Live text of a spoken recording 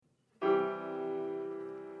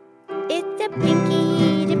It's a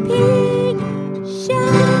Pinky the Pig show.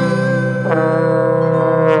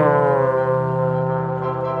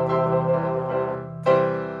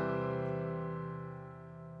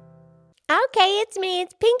 Okay, it's me.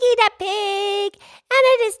 It's Pinky the Pig. And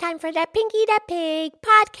it is time for the Pinky the Pig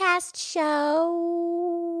podcast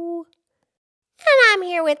show. And I'm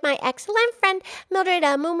here with my excellent friend, Mildred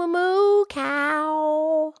Moo Moo Moo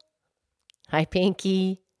Cow. Hi,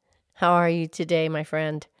 Pinky. How are you today, my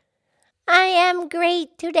friend? I am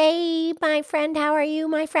great today, my friend. How are you,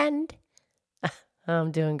 my friend?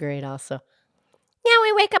 I'm doing great also. Yeah,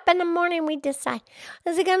 we wake up in the morning, we decide,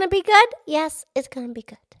 is it going to be good? Yes, it's going to be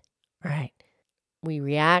good. Right. We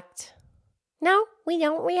react. No, we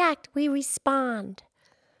don't react. We respond.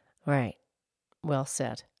 Right. Well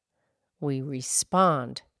said. We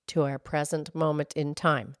respond to our present moment in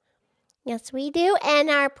time. Yes, we do.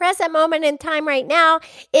 And our present moment in time right now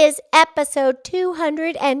is episode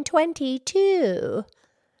 222.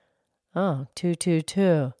 Oh,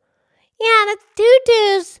 222. Yeah, that's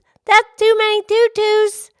tutus. That's too many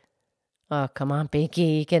tutus. Oh, come on, Pinky.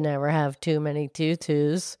 You can never have too many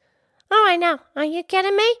tutus. Oh, I know. Are you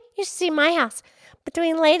kidding me? You should see my house.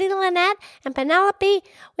 Between Lady Lynette and Penelope,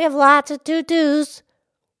 we have lots of tutus.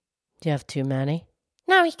 Do you have too many?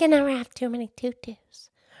 No, you can never have too many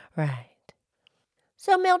tutus. Right.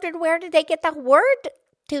 So, Mildred, where did they get the word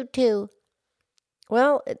tutu?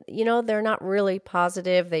 Well, they're not really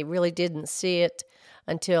positive. They really didn't see it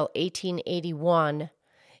until 1881.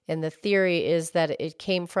 And the theory is that it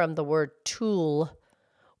came from the word tulle,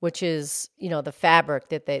 which is, the fabric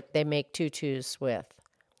that they make tutus with.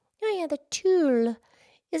 Oh, yeah, the tulle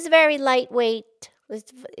is very lightweight.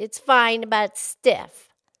 It's fine, but it's stiff.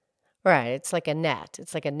 Right. It's like a net.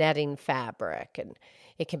 It's like a netting fabric. And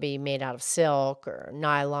it can be made out of silk or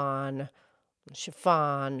nylon,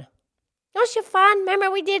 chiffon. Oh, chiffon.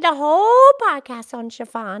 Remember we did a whole podcast on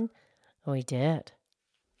chiffon. Oh, we did.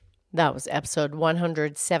 That was episode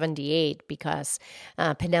 178 because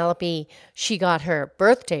Penelope, she got her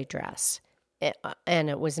birthday dress and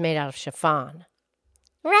it was made out of chiffon.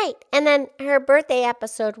 Right. And then her birthday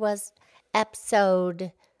episode was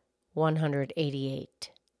episode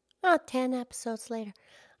 188. Oh, 10 episodes later.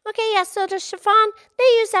 Okay, yeah, so the chiffon,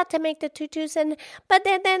 they use that to make the tutus, but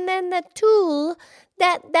then the tulle,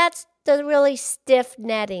 that's the really stiff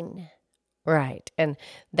netting. Right, and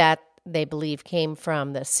that, they believe, came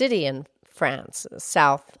from the city in France,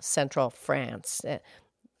 south central France,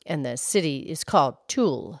 and the city is called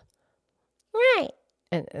Toul. Right.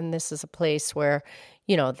 And this is a place where,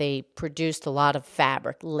 they produced a lot of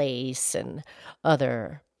fabric, lace, and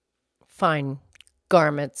other fine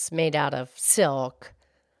garments made out of silk.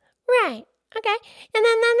 Right. Okay. And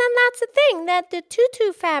then that's the thing, that the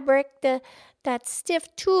tutu fabric, that stiff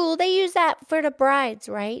tulle, they use that for the brides,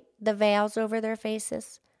 right? The veils over their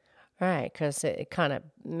faces. Right, because it kind of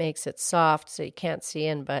makes it soft so you can't see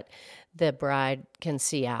in, but the bride can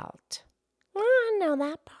see out. Well, I know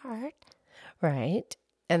that part. Right.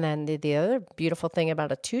 And then the other beautiful thing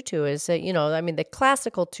about a tutu is that, the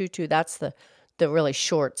classical tutu, that's the really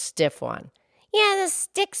short, stiff one. Yeah, the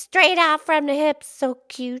stick straight out from the hips, so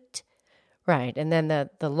cute. Right, and then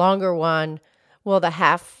the longer one, the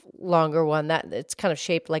half longer one, that it's kind of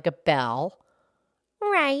shaped like a bell.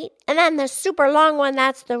 Right, and then the super long one,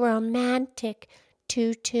 that's the romantic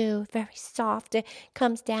tutu, very soft. It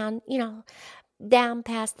comes down, down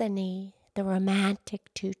past the knee, the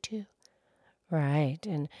romantic tutu. Right,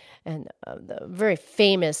 and the very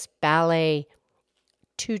famous ballet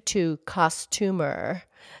tutu costumer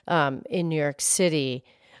in New York City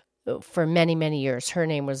for many, many years. Her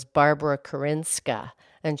name was Barbara Karinska,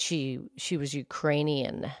 and she was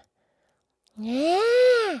Ukrainian.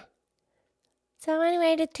 Yeah. So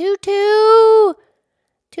anyway, the tutu.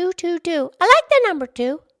 222. I like the number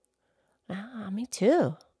 2. Me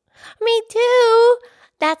too. Me too.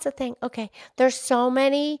 That's the thing. Okay, there's so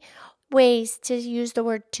many ways to use the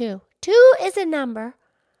word to. 2 is a number.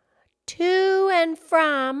 To and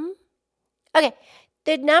from. Okay,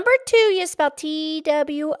 the number 2 you spell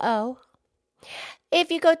T-W-O.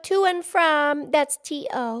 If you go to and from, that's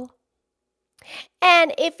T-O.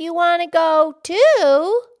 And if you want to go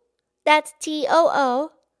to, that's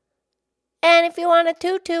T-O-O. And if you want a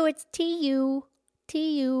tutu, it's T-U.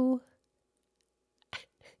 T-U.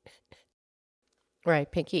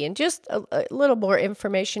 Right, Pinky. And just a little more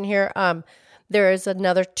information here. There is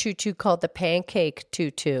another tutu called the pancake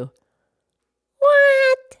tutu.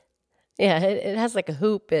 What? Yeah, it has like a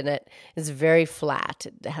hoop in it. It's very flat.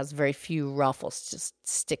 It has very few ruffles. Just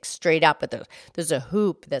sticks straight up, but there's a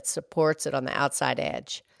hoop that supports it on the outside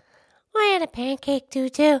edge. I had a pancake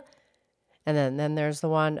tutu. And then there's the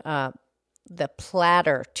one, the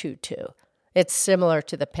platter tutu. It's similar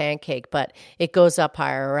to the pancake, but it goes up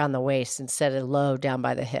higher around the waist instead of low down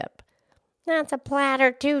by the hip. That's a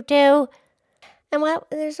platter tutu. And what?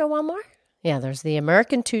 There's one more? Yeah, there's the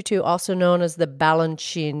American tutu, also known as the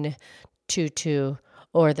Balanchine tutu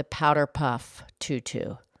or the powder puff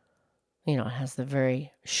tutu. You know, it has the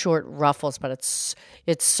very short ruffles, but it's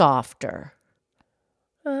softer.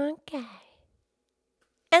 Okay.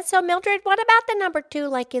 And so, Mildred, what about the number 2,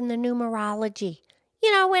 like in the numerology?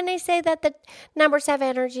 You know, when they say that the numbers have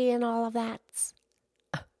energy and all of that.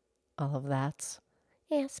 All of that?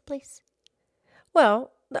 Yes, please.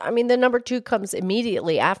 Well, I mean, the number 2 comes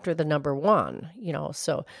immediately after the number 1, you know,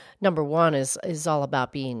 so number 1 is all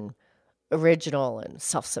about being original and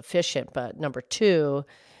self-sufficient, but number 2,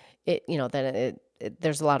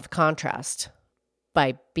 there's a lot of contrast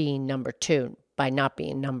by being number 2, by not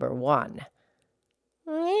being number 1.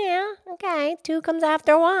 Yeah, okay, 2 comes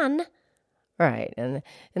after 1. Right, and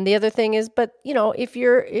the other thing is, but, you know, if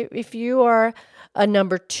you are a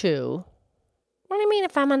number 2. What do you mean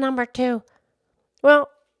if I'm a number 2? Well,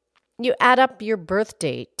 you add up your birth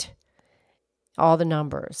date, all the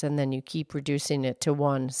numbers, and then you keep reducing it to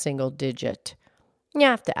one single digit. You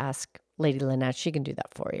have to ask Lady Lynette. She can do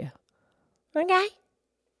that for you. Okay.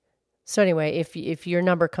 So anyway, if your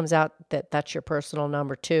number comes out that's your personal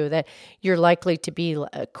number 2, that you're likely to be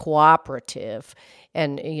cooperative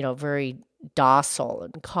and, you know, very docile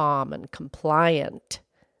and calm and compliant.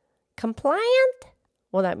 Compliant?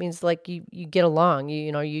 Well, that means like you get along.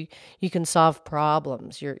 You can solve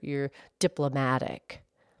problems. You're diplomatic.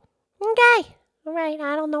 Okay. All right.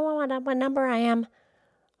 I don't know what number I am.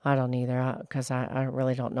 I don't either, because I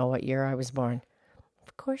really don't know what year I was born.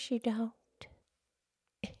 Of course you don't.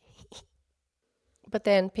 But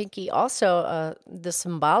then, Pinky, also the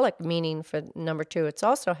symbolic meaning for number 2, it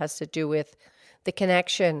also has to do with the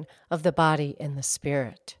connection of the body and the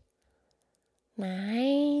spirit.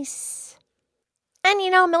 Nice. And you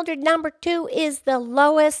know, Mildred, number 2 is the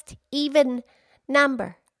lowest even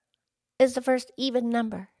number. Is the first even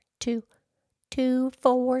number. 2, 2,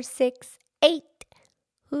 4, 6, 8.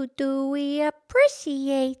 Who do we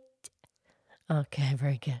appreciate? Okay,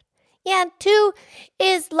 very good. Yeah, 2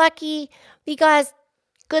 is lucky because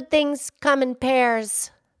good things come in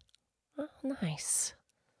pairs. Oh, nice.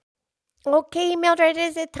 Okay, Mildred,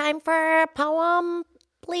 is it time for a poem,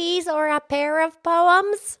 please, or a pair of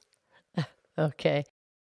poems? Okay.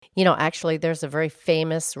 You know, actually, there's a very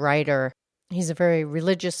famous writer. He's a very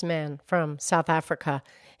religious man from South Africa.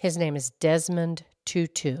 His name is Desmond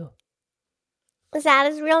Tutu. Is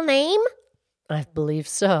that his real name? I believe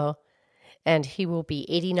so. And he will be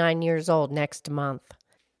 89 years old next month.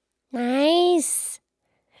 Nice.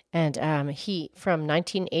 And he, from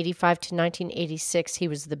 1985 to 1986, he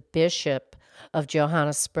was the Bishop of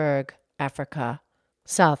Johannesburg, Africa,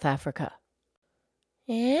 South Africa.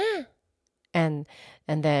 Yeah. And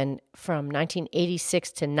then from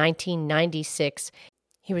 1986 to 1996,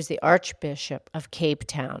 he was the Archbishop of Cape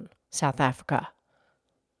Town, South Africa.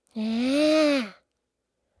 Yeah.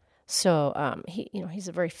 So he's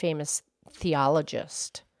a very famous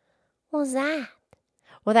theologist. What's that?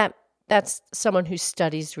 Well, that's someone who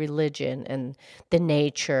studies religion and the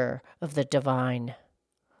nature of the divine.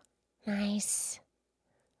 Nice.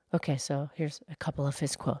 Okay, so here's a couple of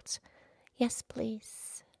his quotes. Yes,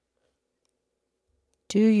 please.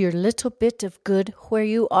 Do your little bit of good where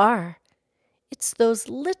you are. It's those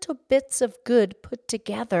little bits of good put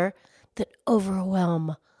together that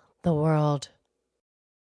overwhelm the world.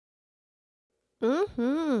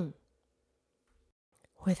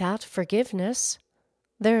 Without forgiveness,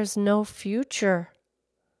 there's no future.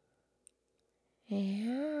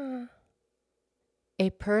 Yeah. A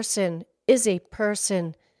person is a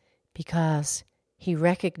person because he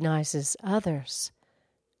recognizes others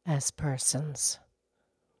as persons.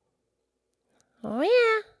 Oh,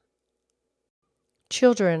 yeah.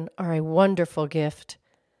 Children are a wonderful gift.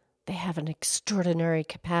 They have an extraordinary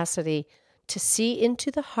capacity to see into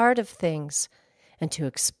the heart of things and to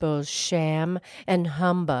expose sham and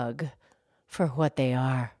humbug for what they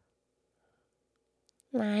are.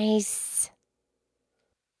 Nice.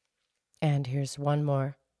 And here's one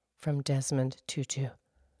more from Desmond Tutu.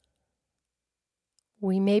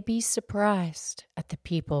 We may be surprised at the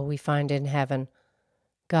people we find in heaven.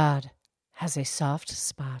 God has a soft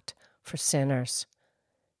spot for sinners.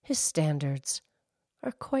 His standards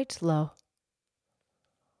are quite low.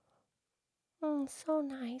 Oh, so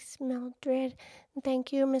nice, Mildred.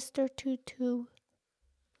 Thank you, Mr. Tutu.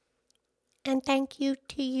 And thank you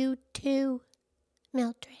to you too,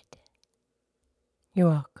 Mildred. You're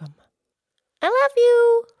welcome. I love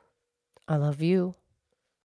you. I love you.